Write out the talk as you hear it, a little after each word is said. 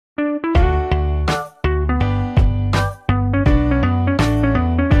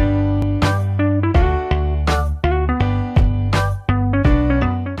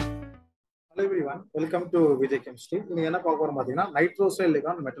Welcome to Vijay Chemistry. நீங்க என்ன பார்க்க போறோம் பாத்தீங்கன்னா Nitrosyl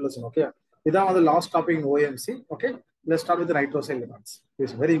ligand Metallocene. Okay, இதான் வந்து last topic in OMC. Okay, let's start with the Nitrosyl ligands. This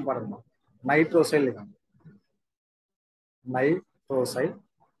is very important one. Nitrosyl ligand. Nitrosyl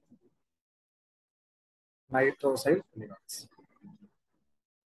ligands.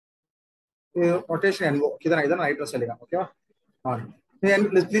 Rotation NO. இதான் Nitrosyl ligand. Okay,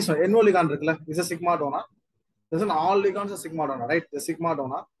 please NO ligand இருக்குல்ல, this is sigma donor. This is all ligands are sigma donor, right? The sigma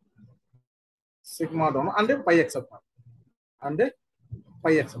donor and pi acceptor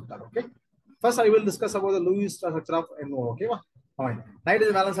okay. First I will discuss about the Lewis structure of NO. Okay, fine.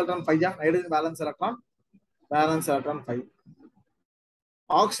 Nitrogen valence electron 5, nitrogen valence electron 5,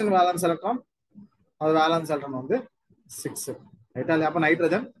 oxygen valence electron வந்து 6, right? அப்ப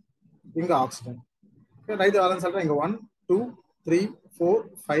nitrogen இங்க oxygen, okay. Nitrogen valence electron இங்க 1 2 3 4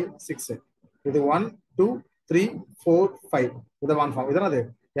 5 6, இது 1 2 3 4 5, இது one form. இதனது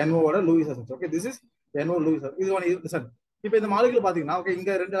NO ஓட Lewis structure. Okay, this is NO Lewis. இது one listen. இப்போ இந்த மாலிகுல் பாத்தீங்கன்னா, okay, இங்க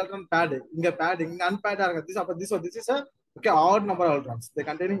ரெண்டு எலக்ட்ரான் பேட், இங்க அன்பேடா இருக்கு. This is a okay odd number of electrons. They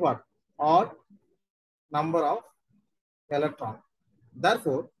containing what? Odd number of electron.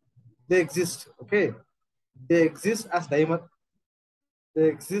 Therefore, they exist. Okay, they exist as dimer.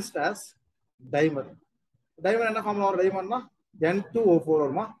 Dimer என்ன formula வரும்? dimer னா N2O4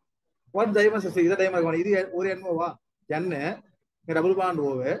 வருமா? What dimer is இது dimer இது ஒரு NO வா? N இங்க double bond O,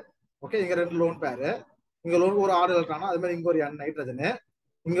 okay, இங்க ரெண்டு லோன் பேர், இங்க லோன் ஒரு ஆறு எலக்ட்ரான், அதே மாதிரி இங்க ஒரு N நைட்ரஜன்,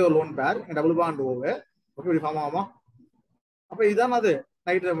 இங்க ஒரு லோன் பேர், இங்க டபுள் பாண்ட் O, ஓகே, இப்படி ஃபார்ம் ஆகுமா? அப்ப இதான் அது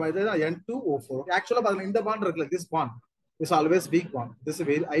நைட்ரஜன், இதுதான் N2O4. ஆக்சுவலா பாத்தீங்கன்னா இந்த பாண்ட் இருக்குல்ல, this bond is always weak bond. This is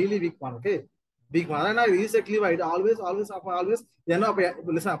very highly weak bond. Okay, weak bond. அதனால is a cleavide always NO.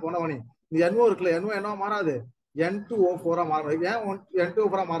 அப்ப listen போன வணி இந்த NO இருக்குல்ல, NO என்ன மாறாது, N2O4 ஆ மாறுது. ஏன்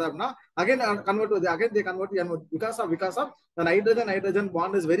N2O4 ஆ மாறுது அப்படின்னா again they convert NO because of the nitrogen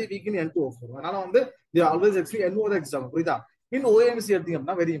bond is very weak in N2O4. அதனால வந்து they always actually NO தான் exist ஆகும். புரியுதா? in OMC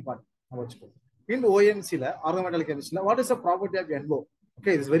எடுத்தீங்கன்னா very important நம்ம வச்சுக்கோ. in OMC ல organometallic chemistry ல what is the property of NO?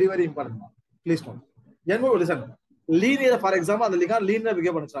 Okay, this is very important. Please note. NO listen. Linear, for example, அந்த ligand linear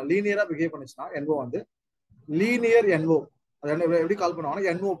behave பண்ணுச்சுனா NO வந்து linear NO. அத எப்படி கால்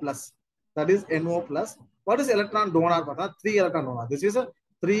பண்ணுவாங்கன்னா NO+. That is NO+. What is electron donor? பார்த்தா 3 electron donor. This is a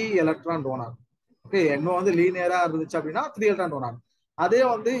 3 electron donor. Okay, NO வந்து லீனியரா இருந்துச்சு அப்படின்னா 3 electron donor. அதே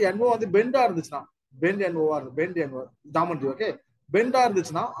வந்து NO வந்து பெண்டா இருந்துச்சுன்னா bend NO ஜாமெட்ரி, ஓகே, பெண்டா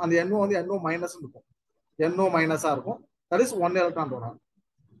இருந்துச்சுன்னா அந்த NO வந்து NO- இருக்கும், NO- இருக்கும். That is 1 electron donor.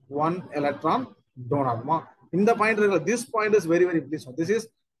 1 electron donor. இந்த பாயிண்ட் இருக்குல்ல, this point is very please. This is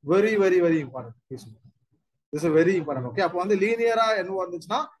very important. Please. This is very important. Okay, அப்போ வந்து லீனியரா NO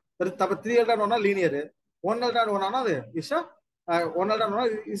வந்துச்சுன்னா 3 electron donor linear, 1 electron donor அது is a 1 electron donor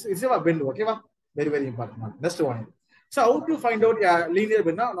is a bend. Okay, very important. Next one. So how to find out linear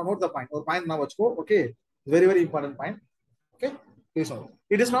bend? Note the point. Or point now vachko. Okay, very important point. Okay, please note.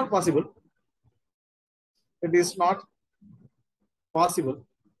 It is not possible to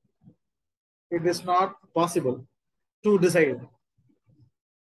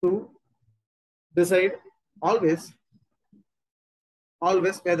decide always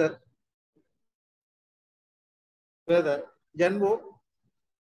whether NO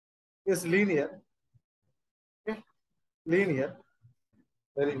is linear, okay,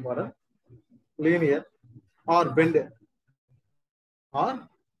 very important, linear or bend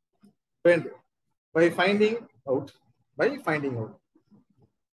by finding out.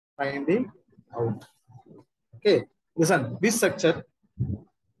 Okay, listen, this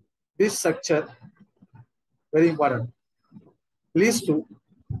structure very important, leads to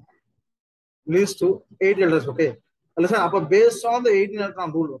 8 electrons. Okay, listen, based on the 18 electron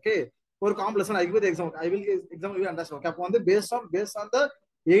rule, okay, for complex, I will give example you understand. Okay, upon the based on the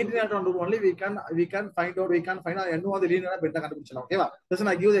 18 electron rule only we can find out NO on the linear bend kandupidichalam. Okay, listen,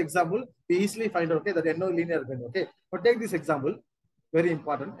 I give the example, we easily find out, okay, that NO linear bend. Okay, but take this example, very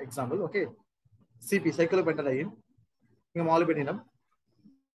important example. Okay, CP cyclopentadiene, inga molybdenum,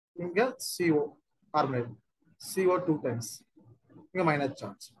 inga CO carbonate, CO 2 times, inga minus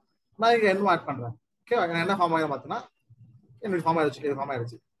charge. நான் இங்க NO add பண்றேன். Okay, என்ன form ஆயிரும் பார்த்தனா என்னோட form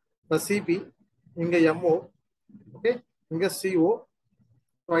ஆயிருச்சு. plus CP இங்க MO, okay, இங்க CO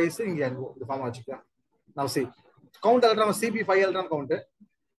twice இங்க NO, இது form ஆச்சுக்கலாம். now see count electron, CP 5 electron count.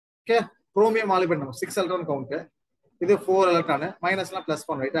 Okay, chromium molybdenum 6 electron count. இது 4 electron, மைனஸ்லாம் பிளஸ்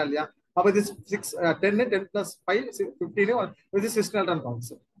பண்ணோம், ரைட்டா இல்லையா? அப்ப இது 10 plus 5 15, இது 16 electron counts,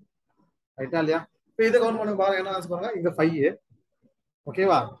 ரைட்டா இல்லையா? இப்போ இத கவுண்ட் பண்ணுங்க பாருங்க, என்ன ஆன்சர் பாருங்க, இங்க 5,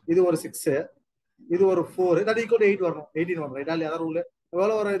 ஓகேவா, இது ஒரு 6, இது ஒரு 4, that equal to 8 வரணும், 18 வரணும், ரைட்டா இல்லையா? அதான் ரூல்.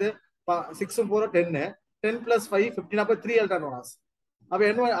 எவ்வளவு வரும் இது? 6 4 10 plus 5 15, அப்ப 3 electron donors. அப்ப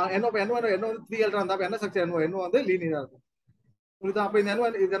NO வந்து 3 எலக்ட்ரான் இருந்தா அப்ப என்ன ஸ்ட்ரக்சர் NO வந்து லீனியரா இருக்கும். புரியுதா? அப்ப இந்த NO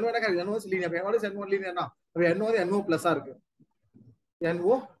இது NO என்ன NO லீனியர். அப்ப what is NO லீனியர்னா அப்ப NO வந்து NO பிளஸ்ஸா இருக்கு.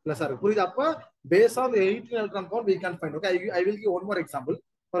 NO பிளஸ்ஸா இருக்கு. புரியுதா? அப்ப based on the 18 electron count we can find. Okay, I will give one more example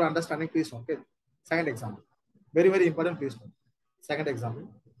for understanding. Please note. Okay, second example, very important. Please note. Second example,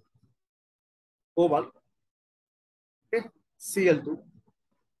 cobalt. Okay, Cl2.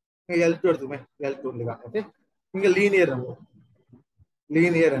 L2 எடுத்துமே L2 இல்லையா? Okay, இங்க linear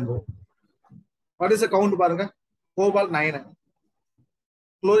NO. What is the count பாருங்க? cobalt 9,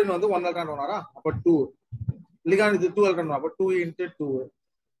 chlorine வந்து 1 electron donor அப்ப 2, ligand இது 2 electron அப்ப 2 into 2.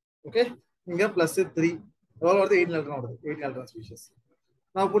 Okay, இங்க plus 3 எவ்வளவு வருது? 18 electron வருது. 18 electron species.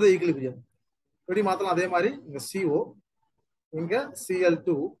 நான் புது ஈக்குலிபிரியம் எப்படி மாத்தலாம்? அதே மாதிரி இங்க CO, இங்க Cl2,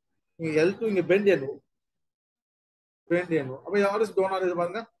 இங்க L2, இங்க bend NO. அப்ப யார் இஸ் டோனர்? இது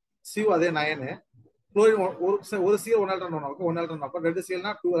பாருங்க CO அதே 9, chlorine ஒரு Cl 1 electron donor. 1 electron அப்ப ரெண்டு Cl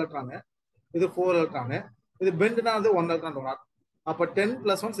னா 2 electron, இது 4 electron, இது bendனா அது 1 electron donor. அப்ப 10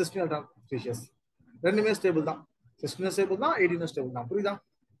 plus 1 16 electron species. ரெண்டுமே ஸ்டேபிள் தான். 16 ஸ்டேபிள் தான், 18 ஸ்டேபிள் தான். புரியுதா?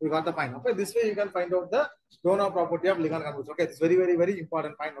 We got the point. Okay, this way you can find out the donor property of ligand composition. Okay, it's very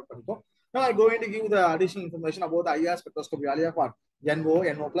important point note பண்ணிக்கோ. Now I'm going to give the additional information about the IR spectroscopy value of what?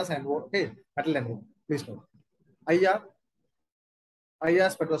 NO plus NO. Okay, metal NO. Please note. IR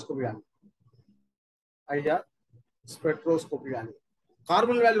spectroscopy value. IR spectroscopy value.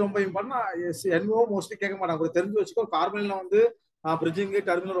 Carbon value ரொம்ப important. NO mostly கேட்க மாட்டாங்க. தெரிஞ்சு வச்சுக்கோ. கார்பன்ல வந்து bridging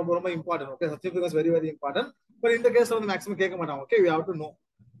terminal ரொம்ப important. Okay, substitute frequency very important. But இந்த கேஸ்ல வந்து மேக்ஸிமம் கேட்க மாட்டாங்க. Okay, we have to know.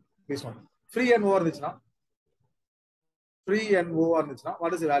 Please note. Free NO இருந்துச்சுனா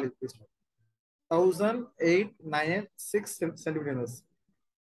what is the value? Please note. 1896 centimeters.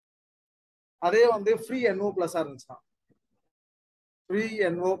 அதே வந்து free NO plus இருந்துச்சுனா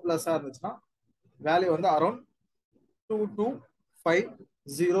வேல்யூ வந்து அரௌண்ட்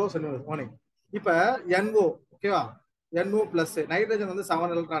 2250 centimeters. இப்ப NO ஓகேவா? NO பிளஸ் நைட்ரஜன் வந்து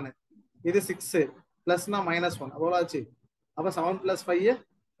 7 எலக்ட்ரான், இது 6 பிளஸ்னா -1 அவ்வளவு ஆச்சு. அப்ப 7 plus 5.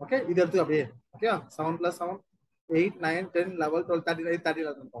 ஓகே, இது எடுத்து அப்படியே. Okay, 7 plus 7 8 9 10 11 12 13 13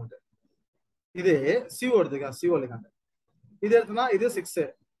 electron count. இது CO எடுத்துக்க, CO ligand. இது எடுத்தனா இது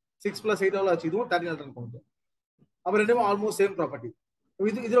 6 plus 8 எவ்வளவு ஆச்சு? இதுவும் 13 எலக்ட்ரான் கவுண்ட். அப்ப ரெண்டுமே ஆல்மோஸ்ட் சேம் ப்ராப்பர்ட்டி.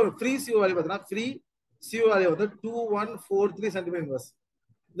 இதுல ஃப்ரீ CO வேல்யூ பார்த்தீங்கன்னா ஃப்ரீ CO வேல்யூ வந்து 2143 சென்டிமீட்டர் இன்வெர்ஸ்.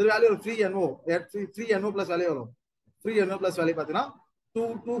 இது value free NO plus value வரும். ஃப்ரீ NO பிளஸ் வேல்யூ பார்த்தீங்கன்னா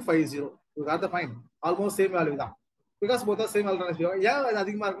 2250. You got the point. Almost same value தான். Because both are same alternative. ஏன் அது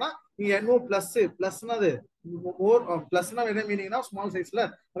அதிகமா இருக்குன்னா நீங்க NO பிளஸ்னது மோர் பிளஸ்னா என்ன மீனிங்னா ஸ்மால் சைஸ்ல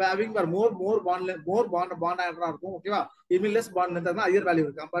having more bond ஆயிரா இருக்கும். ஓகேவா? even less bond length தான் higher value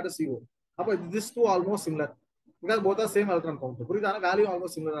compared to CO. அப்ப this two almost similar because both are same electron count. புரியுதா? வேல்யூ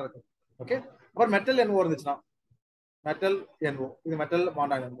almost similar ஆ இருக்கும். ஓகே, அப்புறம் மெட்டல் NO இருந்துச்சுன்னா மெட்டல் NO, இது மெட்டல்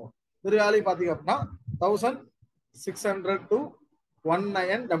பாண்ட் NO, இது வேல்யூ பாத்தீங்க அப்படின்னா 1600 to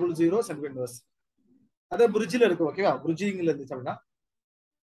 1900 சென்டிமீட்டர்ஸ். அதே பிரிட்ஜில் இருக்கு. ஓகேவா? பிரிட்ஜிங்ல இருந்துச்சு அப்படின்னா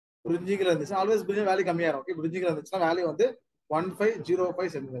ஆல்வேஸ் பிரிட்ஜ் வேல்யூ கம்மியா இருக்கும். ஓகே, பிரிட்ஜிங்ல இருந்துச்சுன்னா வேல்யூ வந்து 1505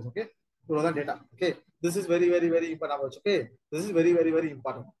 சென்டிமீட்டர்ஸ். ஓகே, இவ்வளவுதான் data. Okay, this is very important. Okay, this is very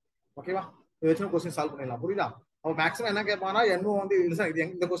important. ஓகேவா? இதை வச்சு கொஸ்டின் சால்வ் பண்ணிடலாம். புரியுதா? அவன் மேக்ஸிமம் என்ன கேட்பானா NO வந்து இந்த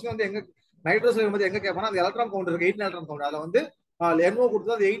கொஸ்டின் வந்து எங்க நைட்ரோசைல் வந்து எங்க கேட்பானா அந்த எலக்ட்ரான் கவுண்ட் இருக்கு 18 எலக்ட்ரான் கவுண்ட். அதுல வந்து NO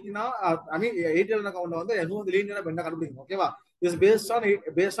கொடுத்தா அது 18னா ஐ மீன் 8 எலக்ட்ரான் கவுண்ட் வந்து NO வந்து லீனியரா பெண்டா கண்டுபிடிக்கும். ஓகேவா? Is based on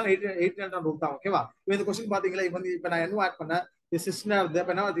 18 electron rule தான். ஓகேவா? இந்த கொஸ்டின் பாத்தீங்களா? இப்போ நான் NO ஆட் பண்ண இது 16 ஆகுது.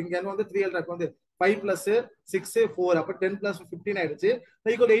 அப்ப என்ன இங்க NO வந்து 3 எலக்ட்ரான் வந்து 5 plus 6 4 அப்ப 10 plus 15 ஆயிடுச்சு.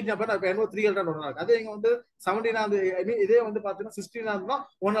 ஈக்குவல் 8 அப்ப NO 3 எலக்ட்ரான் ஒன்னு இருக்கு. அதே இங்க வந்து 17 ஆகுது. ஐ மீன் இதே வந்து பாத்தீங்கன்னா 16 ஆகுதுன்னா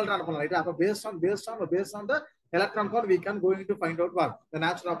 1 எலக்ட்ரான் பண்ணலாம். ரைட்? அப்ப based on the electron count we can going to find out what the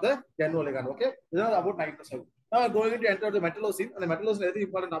nature of the NO ligand. Okay, this is about Nitrosyl. Now we are going to enter the Metallocene. And the Metallocene is very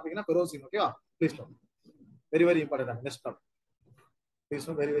important topic na Ferrocene. Okay, please note. Very important. Next topic. Please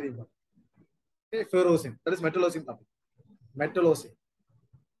note, very important. Okay, Ferrocene. That is Metallocene topic. Metallocene.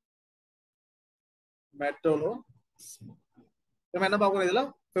 நம்ம என்ன பார்க்கணும் இதுல?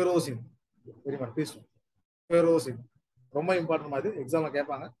 Ferrocene. Very important. Please note. Ferrocene. ரொம்ப important மாதிரி எக்ஸாம்ல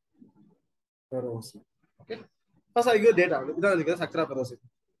கேட்பாங்க. Ferrocene. Okay. First I give data. இதான் இருக்கு structure of ferrocene.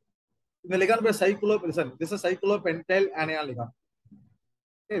 இந்த ligand by this is cyclopentyl anion ligand.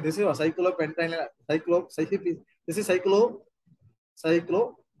 Okay, this is a cyclopentyl this is cyclopentyl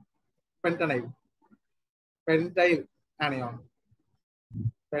anion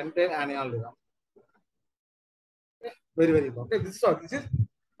ligand. Okay, very important. Okay, this is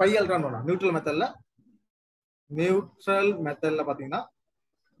pi electron one. Neutral methyl பாத்தீங்கன்னா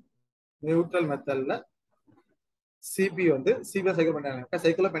neutral methyl CP வந்து CP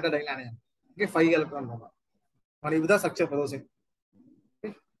cyclopentyl anion. Okay, 5 electron வரும். இதுதான் structure ferrocene.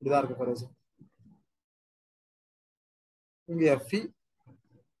 இப்படிதான் இருக்கு ஃபெரோசின். இங்க Fe.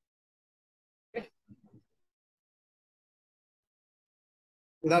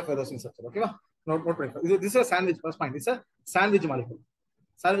 இதுதான் ஃபெரோசின் structure. ஓகேவா? Note பண்ணிக்கலாம். இது this is sandwich first point. It's sandwich molecule.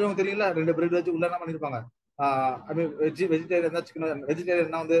 Sandwich உங்களுக்கு தெரியல, ரெண்டு பிரெட் வச்சு உள்ள என்ன பண்ணிருப்பாங்க, ஐ மீன் வெஜிடேரியன் தான் சிக்கன்,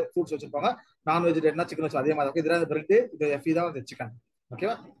 வெஜிடேரியன் வந்து ஃப்ரூட்ஸ் வச்சிருப்பாங்க, நான் வெஜிடேரியன் சிக்கன் வச்சு அதே மாதிரி. இதுதான் பிரெட், இது Fe தான் வந்து சிக்கன்.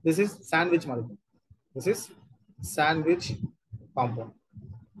 ஓகேவா? This is sandwich molecule. This is sandwich compound.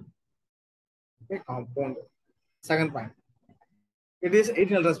 Okay, compound. Second point, it is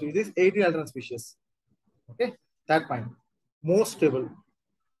 18 alternate species. It is 18 alternate species. Okay, third point, most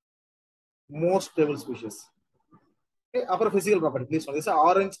stable species. Okay, upper physical property, please note this is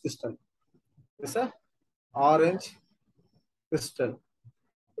orange crystal. This is a orange crystal.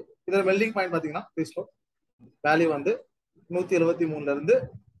 இதோட melting point பாத்தீங்கன்னா please note, value வந்து 173 ல இருந்து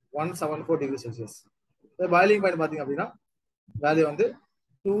 174 degree Celsius. Boiling point பாத்தீங்க அப்படின்னா value வந்து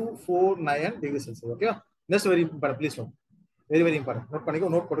 249 degree Celsius. Okay, next very important, please note, very very important, note பண்ணிக்கோ,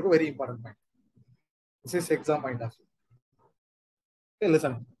 note போட்டுக்கோ, very important point. This is exam point of view. Okay,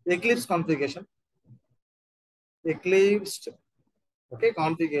 listen, eclipse configuration, eclipsed, okay,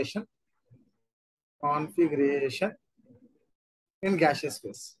 configuration in gaseous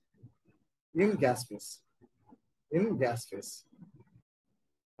phase, in gas phase.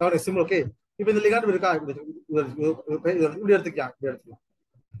 Now it's simple. Okay, இப்போ இந்த ligand இருக்கா, இப்படி எடுத்துக்கலாம்.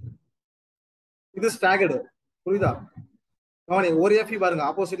 இது staggered, புரியுதா? ஒரு Fe பாருங்க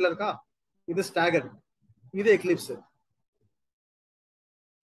ஆப்போசிட்ல இருக்கா, இது ஸ்டாகர்ட், இது எக்லிப்ஸ்.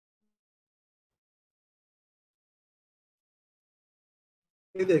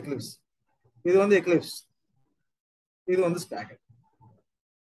 இது எக்லிப்ஸ், இது வந்து எக்லிப்ஸ், இது வந்து ஸ்டாகர்ட்.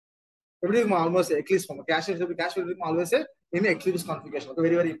 எப்படி இருக்கும்? Almost Eclipse form. கேஷுவல் இருக்கும் always in Eclipse configuration.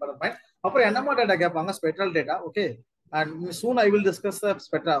 Very very important point. அப்புறம் என்னமா டேட்டா கேட்பாங்க, spectral data. Okay, and soon I will discuss the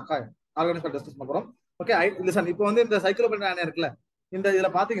spectra. Organic discuss பண்றோம். ஓகே, லிசன், இப்போ வந்து இந்த சைக்ளோபென்டான் அயன் இருக்குல்ல, இந்த இதுல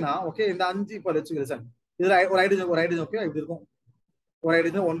பாத்தீங்கன்னா ஓகே, இந்த 5 இப்போ வெச்சுங்க. லிசன், இதுல ஒரு ஹைட்ரஜன் ஓகே, இப்படி இருக்கும். ஒரு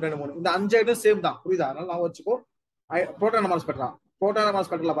ஹைட்ரஜன் 1 2 3, இந்த 5 ஹைட்ரஜன் சேம் தான், புரியுதா? அதனால நான் வச்சுக்கோ. புரோட்டான் நம்பர்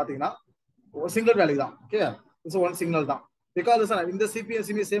ஸ்பெக்ட்ரா பாத்தீங்கன்னா சிங்கிள் வேல்யூ தான். ஓகே, இட்ஸ் ஒன் சிக்னல் தான். பிகாஸ் இந்த சிபி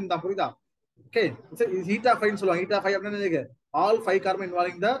சேம் தான், புரியுதா? ஓகே, ஹீட் ஆஃப் 5 சொல்லுவாங்க. ஹீட் ஆஃப் 5 அப்படின்னா all 5 carbon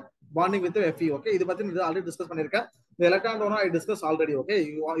involving the bonding with Fe. Okay, இது பத்தி நான் ஆல்ரெடி டிஸ்கஸ் பண்ணிருக்கேன். The electron donor I discussed already. Okay,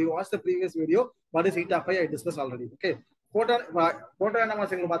 you watched the previous video. What is heat of 5? I discussed already. Okay, proton நம்ம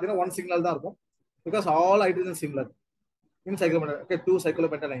single பாத்தீங்கன்னா 1 signal தான் இருக்கும். Because all hydrogen similar in cyclopentan. Okay, 2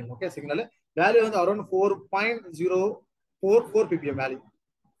 cyclopentan line. Okay, signal value வந்து around 4.044 ppm value,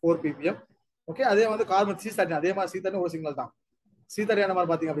 4 ppm. Okay, அதே வந்து carbon C13, அதே மாதிரி C13 ஒரு சிக்னல் தான். C13 என்ன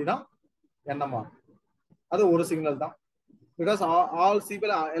மாதிரி பாத்தீங்க அப்படின்னா NMR, அது ஒரு சிக்னல் தான். பிகாஸ் ஆல்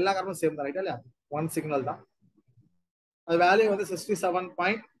சிபில எல்லா கார்பன் சேம் தான், ரைட்டா இல்லையா? 1 சிக்னல் தான். அது வேல்யூ வந்து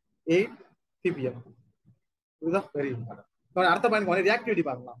 67.8 ppm. இதுதான் வெரி இம்பார்ட்டன்ட். அடுத்த பாயிண்ட் வந்து ரியாக்டிவிட்டி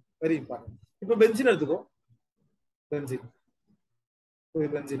பார்க்கலாம், வெரி இம்பார்ட்டன்ட். இப்போ பென்சின் எடுத்துக்கோ,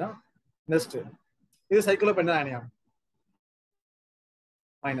 பென்சினா நெக்ஸ்ட் இது சைக்ளோபென்டான் iron,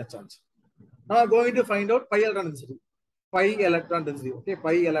 minus charge. Now going to find out pi electron density. Okay,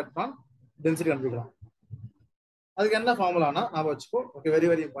 pi electron density கண்டுபிடிக்கலாம். அதுக்கு என்ன ஃபார்முலானா நாம வச்சுக்கோ. Okay, very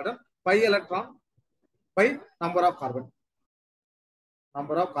very important. pi electron by number of carbon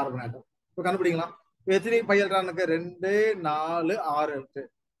atom. இப்போ கண்டுபிடிக்கலாம். எத்தனை pi electron இருக்கு? 2 4 6 இருக்கு.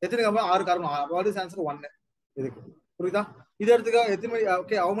 எத்தனை carbon? 6 carbon. What is answer? 1 இதுக்கு, புரியுதா? இது எடுத்துக்க எத்தனை?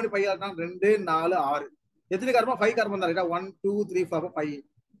 Okay, how many pi electron? 2 4 6. எத்தனை கார்பன்? 5 கார்பன் தான், ரைட்டா? 1 2 3 4 5.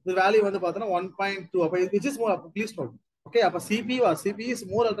 The value வந்து பார்த்தோம்னா 1.2. அப்ப which is more, please note. Okay, அப்ப Cp is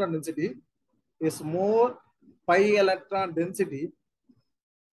more electron density, is more pi electron density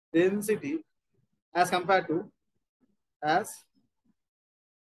as compared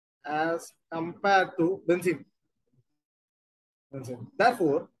to benzene.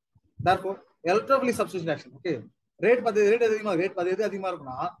 Therefore electrophilic substitution action. Okay, rate அதிகமா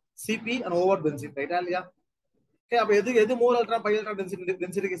இருக்கும்னா Cp and over benzene, ரைட்டா இல்லையா? Okay, அப்ப எது more electron pi electron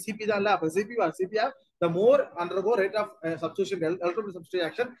density Cp தான் இல்ல. அப்ப Cp the more undergo rate of substitution, electrophilic substitution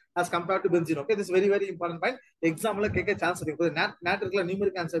action as compared to benzene. Okay, this is very very important point. எக்ஸாம்ல கேட்க chance இருக்கு. NAT இருக்குல,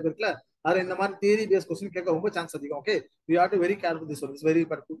 நியூமெரிக் ஆன்சர் இருக்குல, அது இந்த மாதிரி தியரி பேஸ் क्वेश्चन கேட்க ரொம்ப சான்ஸ் அதிகம். Okay, we have to very careful this one. It's very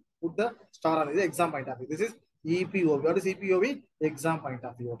important. Put the star on this exam point of view. This is EPOV. What is EPOV? Exam point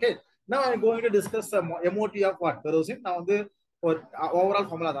of view. Okay, now I am going to discuss MOT of what? Ferrocene. நான் வந்து ஒரு overall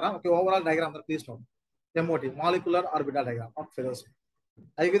formula தரேன். Okay, overall diagram தான், please note. MOT, molecular orbital diagram of Ferrocene.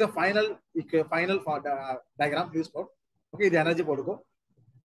 I give the final diagram, please note. Okay, the energy போடுங்க,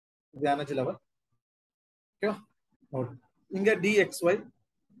 the energy level. Okay, note. இங்க dxy,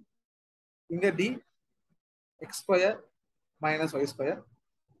 இங்க d x square minus y square,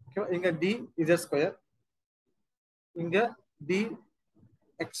 ஓகேவா? இங்க dz square, இங்க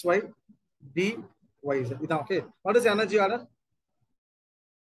dxy dyz. இதான் okay. What is energy order?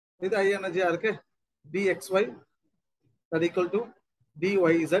 இது I எனர்ஜியா இருக்கு. dxy that equal to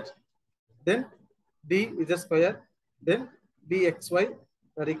dyz, then dz square, then dxy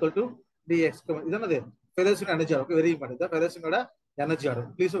that equal to dx. இதானது ஃபெரோசின் energy order. Very important. ஃபெரோசினோட energy order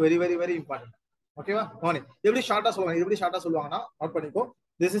please, very very very important. ஓகேவா? எப்படி ஷார்ட்டா சொல்லுவாங்க, எப்படி ஷார்ட்டா சொல்லுவாங்கன்னா நோட் பண்ணிக்கோ.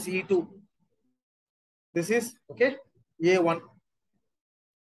 this is E2, this is okay A1,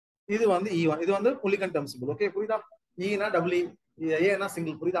 இது வந்து E1, இது வந்து புலிகன் டர்ம் சிம்பிள். ஓகே புரியுதா? E னா டபுள் E, A னா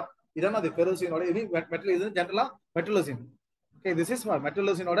சிங்கிள். புரியுதா? இதான் அது ஃபெரோசினோட இது மெட்டல். இது ஜெனரலா மெட்டலோசின். Okay this is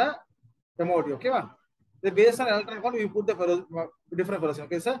மெட்டலோசினோட MOT. ஓகேவா? இது based on electron count we put the different ஃபெரோசின்.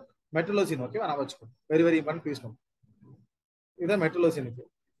 Okay sir, மெட்டலோசின். ஓகேவா? நான் வச்சுக்கோ. Very very important please note. இது மெட்டலோசின்.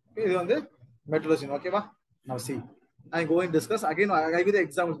 ஓகே இது வந்து மெட்டலோசின். ஓகேவா? now see I am going to discuss again. I give you the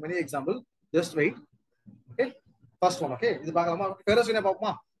examples, many examples, just wait. Okay, first one. Okay, இது பார்க்கலாமா? ஃபெரோசினை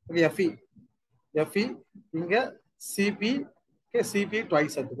பார்ப்போமா? ஓகே Fe இங்க Cp. okay Cp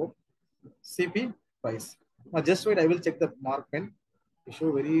twice எடுத்துக்கோ. Cp twice. Now just wait, I will check the mark pen. It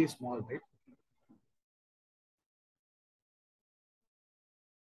show very small, right?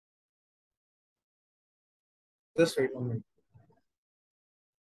 Just wait 1 minute.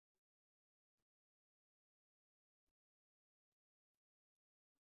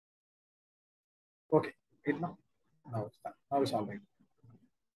 Okay, it now it's done. Now it's all right.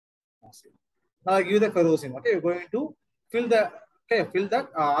 Now I give the ferrocene. Okay, we're going to fill the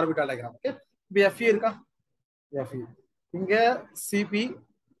orbital diagram. Okay, Fe இருக்கா? Fe இங்க Cp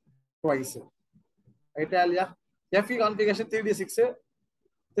twice. Italia Fe configuration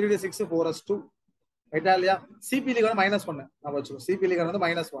 3d6 4s2. Italia Cp லிகன் -1 நான் வச்சுக்கோ. Cp லிகன் வந்து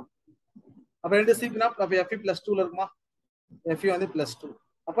 -1. அப்ப ரெண்டு Cp னா அப்ப Fe +2 ல இருக்குமா? Fe வந்து +2.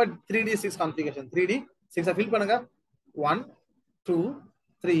 அப்ப 3d6 configuration 3d6 ஃபில் பண்ணுங்க. 1 2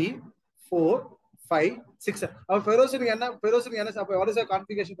 3 4 5 6. அப்ப ஃபெரோசினுக்கு என்ன அப்ப what is the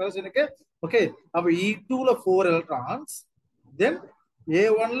configuration ஃபெரோசினுக்கு? Okay அப்ப E2 ல 4 electrons, then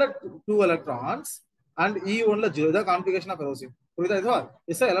A1 ல 2 electrons and E1 ல 0. இத கான்ஃபிகரேஷன் ஆஃப் ஃபெரோசின். புரியுதா? இதுவா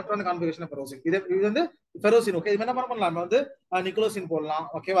இஸ் எலக்ட்ரானிக் கான்ஃபிகரேஷன் ஆஃப் ஃபெரோசின். இது வந்து ஃபெரோசின். ஓகே இது என்ன பண்ணலாம்? நம்ம வந்து நிக்கலோசின் போடலாம்.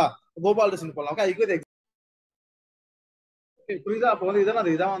 ஓகேவா? கோபால்டசின் போடலாம். ஓகே இதுக்கு புரியுதா? அப்ப வந்து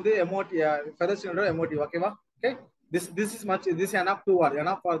இதான் வந்து MOT ஃபெரோசினோட MOT. ஓகேவா? Okay this is much, this enough to what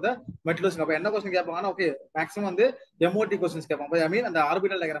enough for the metallocene. அப்ப என்ன क्वेश्चन கேட்பாங்கன்னா ஓகே மேக்ஸिमम வந்து MOT क्वेश्चंस கேட்பாங்க. ஐ மீன் அந்த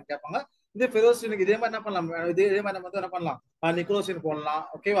ஆர்பிட்டல் டயகிராம் கேட்பாங்க. இந்த ஃபெரோசினுக்கு இதே மாதிரி என்ன பண்ணலாம்? இதே மாதிரி நம்ம வந்து என்ன பண்ணலாம்? நிக்கலோசின் போடலாம்.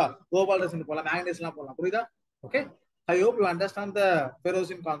 ஓகேவா? கோபால்டசின் போடலாம், மேங்கனீஸ்லாம் போடலாம். புரியுதா? Okay I hope you understand the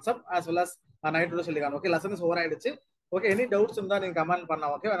ferrocene concept as well as nitrosyl ligand. Okay lesson is over ஆயிடுச்சு. ஓகே எனி டவுட்ஸ் இருந்தா நீங்க கமெண்ட்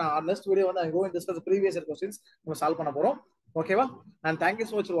பண்ணலாம். ஓகே நான் நெக்ஸ்ட் வீடியோ வந்து I go and discuss previous year questions நம்ம solve பண்ண போறோம். ஓகேவா? and thank you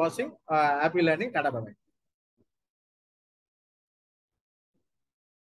so much for watching. Happy learning. Tata bye by.